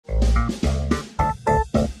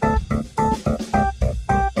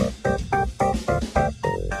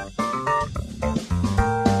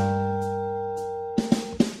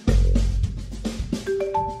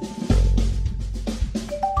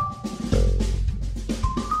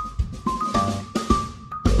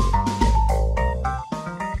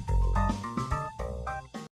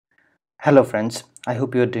Hello friends, I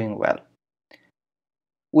hope you are doing well.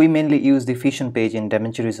 We mainly use the Fusion page in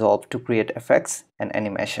DaVinci Resolve to create effects and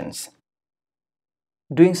animations.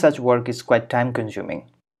 Doing such work is quite time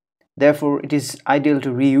consuming. Therefore, it is ideal to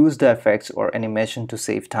reuse the effects or animation to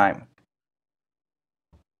save time.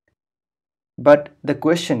 But the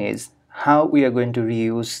question is how we are going to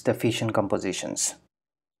reuse the Fusion compositions.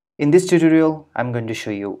 In this tutorial, I'm going to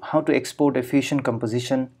show you how to export a Fusion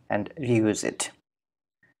composition and reuse it.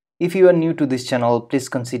 If you are new to this channel, please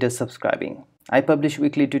consider subscribing. I publish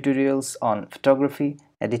weekly tutorials on photography,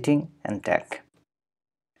 editing, and tech.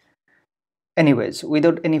 Anyways,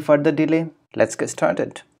 without any further delay, let's get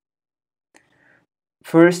started.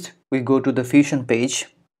 First, we go to the Fusion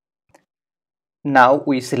page. Now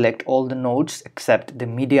we select all the nodes except the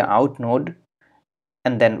Media Out node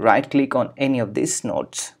and then right-click on any of these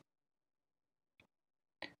nodes.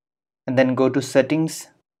 And then go to Settings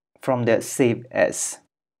from there Save As.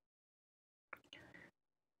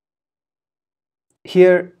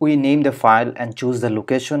 Here we name the file and choose the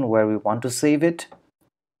location where we want to save it.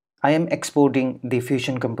 I am exporting the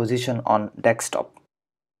Fusion composition on desktop.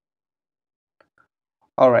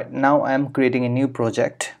 Alright, now I am creating a new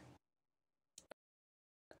project.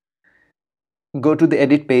 Go to the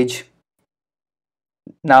edit page.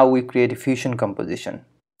 Now we create a Fusion composition.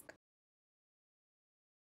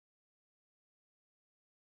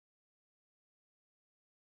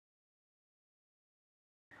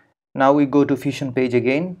 Now we go to Fusion page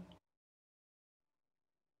again.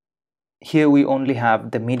 Here we only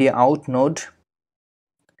have the Media Out node.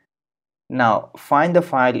 Now find the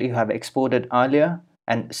file you have exported earlier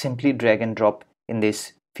and simply drag and drop in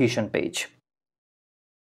this Fusion page.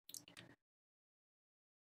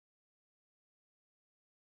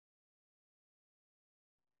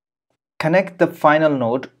 Connect the final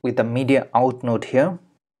node with the Media Out node here.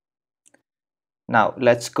 Now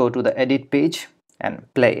let's go to the edit page and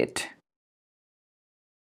play it.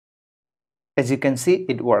 As you can see,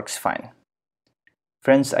 it works fine.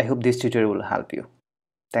 Friends, I hope this tutorial will help you.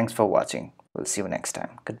 Thanks for watching. We'll see you next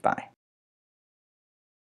time. Goodbye.